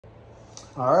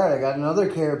All right, I got another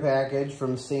care package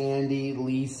from Sandy,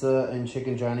 Lisa, and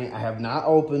Chicken Johnny. I have not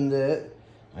opened it.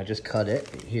 I just cut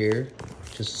it here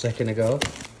just a second ago.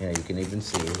 Yeah, you can even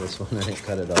see this one. I didn't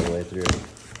cut it all the way through.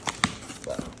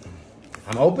 But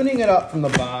I'm opening it up from the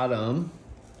bottom.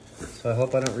 So I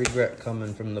hope I don't regret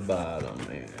coming from the bottom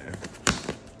there.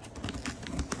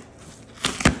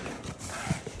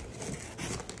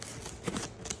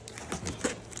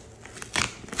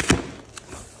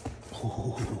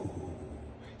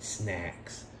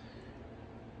 Snacks.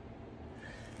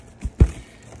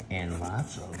 And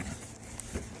lots of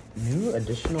new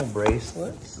additional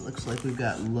bracelets. It looks like we've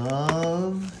got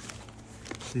Love.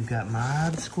 We've got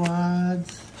Mod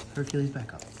Squads. Hercules,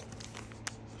 back up.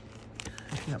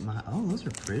 We got mod. Oh, those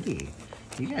are pretty.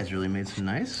 You guys really made some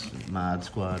nice Mod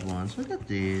Squad ones. Look at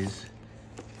these.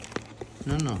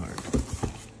 No heart.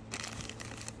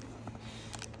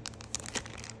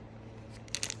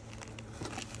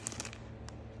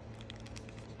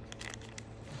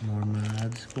 More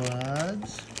Mod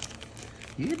Squads.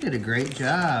 You did a great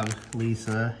job,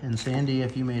 Lisa. And Sandy,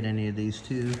 if you made any of these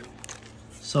too.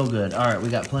 So good. All right, we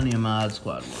got plenty of Mod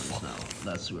Squad ones now.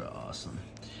 That's real awesome.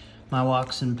 My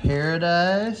Walks in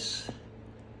Paradise.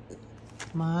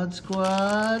 Mod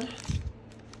Squad.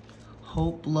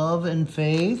 Hope, Love, and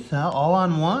Faith. All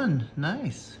on one.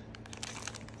 Nice.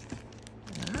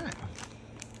 All right.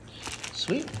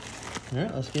 Sweet. All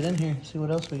right, let's get in here. See what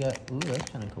else we got. Ooh,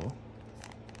 that's kind of cool.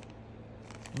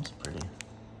 That's pretty.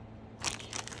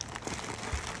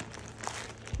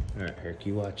 All right, Herc,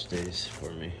 you watch these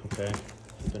for me, okay?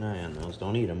 Keep an eye on those.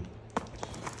 Don't eat them.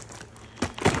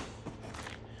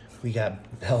 We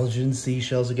got Belgian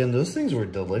seashells again. Those things were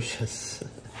delicious.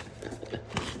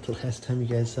 The last time you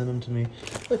guys sent them to me.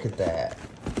 Look at that.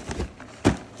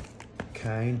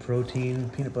 Kind protein,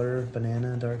 peanut butter,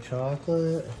 banana, dark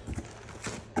chocolate.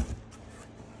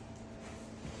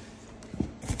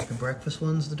 The breakfast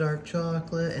one's the dark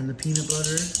chocolate and the peanut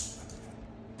butter.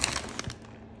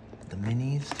 The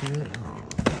minis to it. Oh,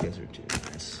 you guys are too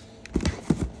nice.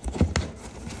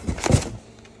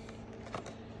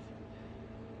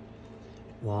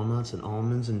 Walnuts and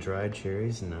almonds and dried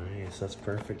cherries. Nice. That's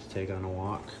perfect to take on a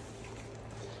walk.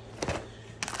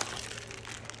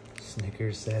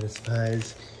 Snickers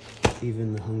satisfies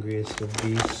even the hungriest of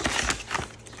beasts.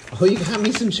 Oh, you got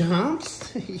me some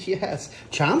chomps? Yes.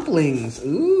 Chomplings.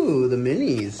 Ooh, the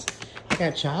minis. I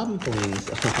got chomplings.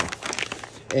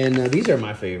 And these are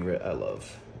my favorite. I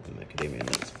love the macadamia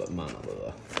nuts, but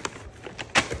Manala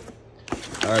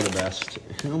are the best.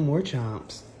 Oh, more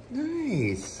chomps.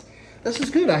 Nice. This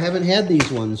is good. I haven't had these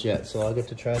ones yet, so I'll get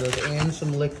to try those. And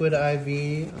some liquid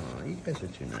IV. Oh, you guys are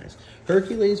too nice.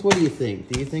 Hercules, what do you think?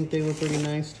 Do you think they were pretty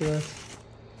nice to us?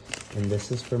 And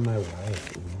this is for my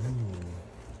wife. Ooh.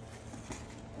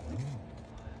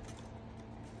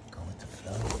 Go with the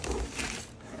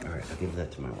flow. All right, I'll give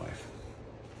that to my wife.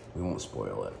 We won't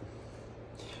spoil it.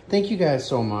 Thank you guys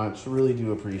so much. Really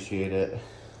do appreciate it.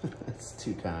 That's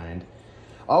too kind.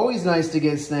 Always nice to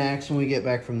get snacks when we get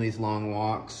back from these long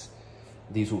walks.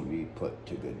 These will be put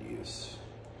to good use.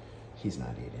 He's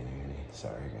not eating any.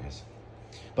 Sorry, guys.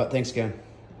 But thanks again.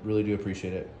 Really do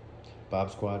appreciate it.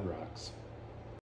 Bob Squad rocks.